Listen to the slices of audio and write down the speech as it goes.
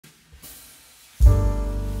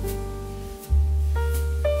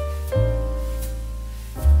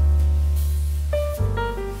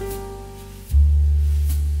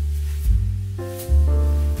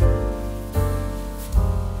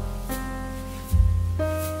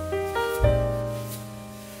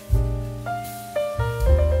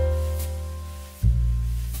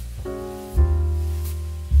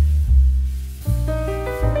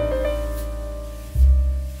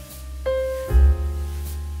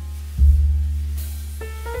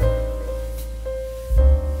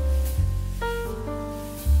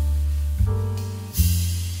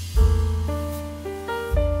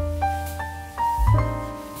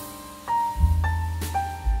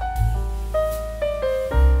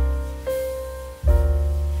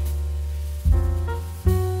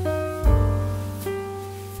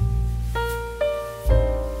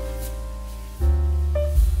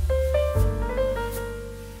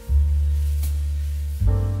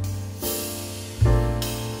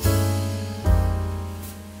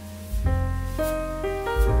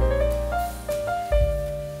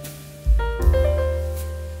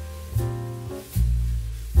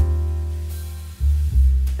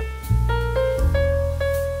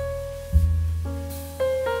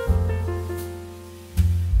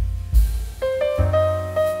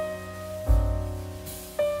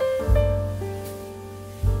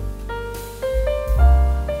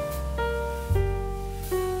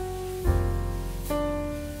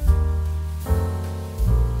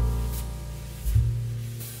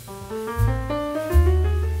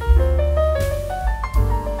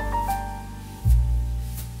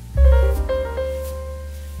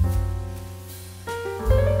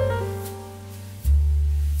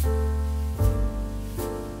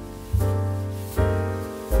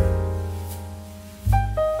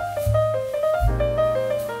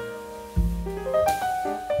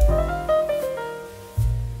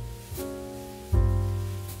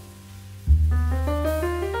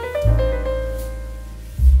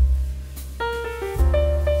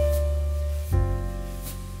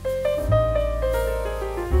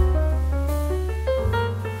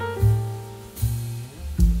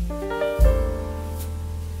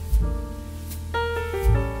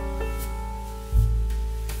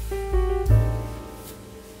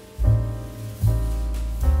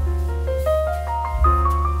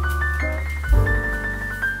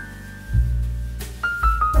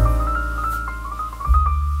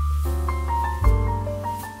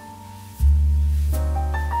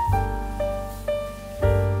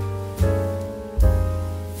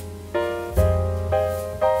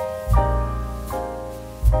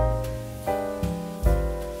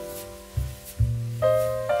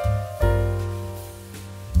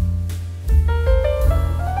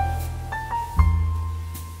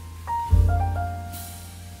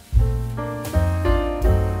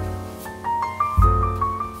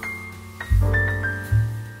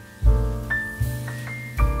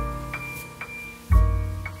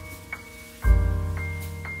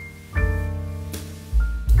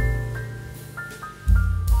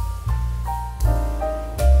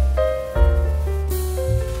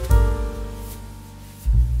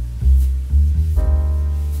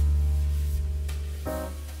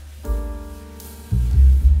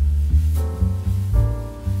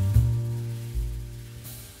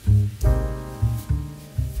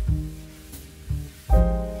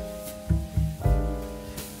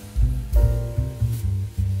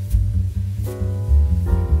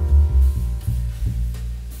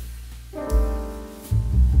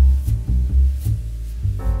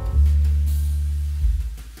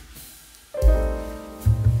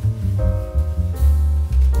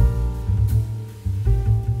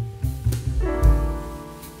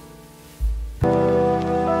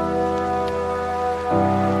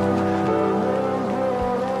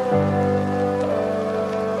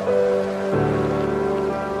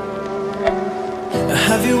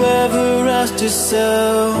you ever asked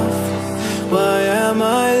yourself, why am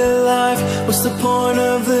I alive? What's the point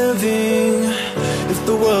of living if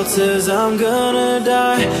the world says I'm gonna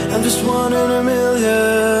die? I'm just one in a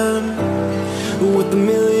million, with a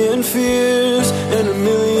million fears and a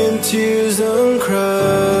million tears uncrying.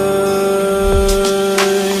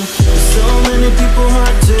 So many people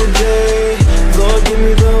hurt today, Lord, give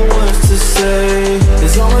me the words to say.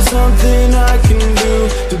 There's always something I can do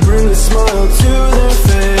to bring a smile to their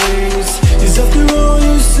face. 'Cause after all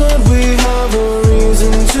you said, we have a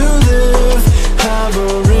reason to live, have a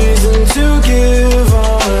reason to give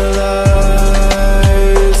our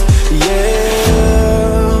lives.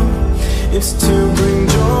 Yeah, it's to bring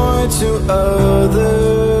joy to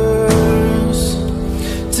others,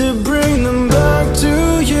 to bring them back to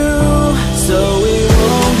you. So we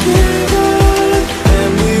won't give up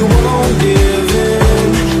and we won't give in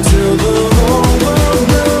till the whole world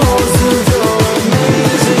knows of your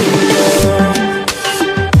amazing love.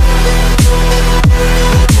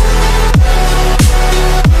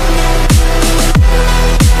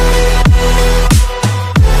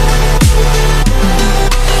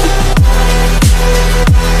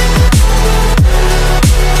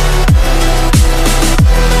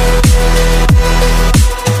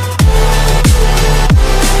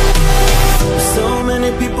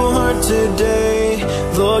 Today,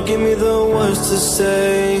 Lord, give me the words to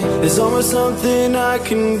say. There's always something I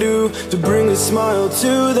can do to bring a smile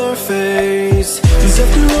to their face. 'Cause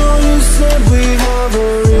after all you said, we have a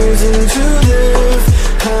reason to live,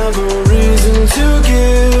 have a reason to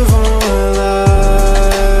give our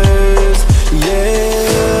lives.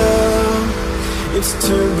 Yeah, it's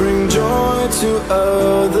to bring joy to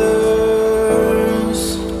others.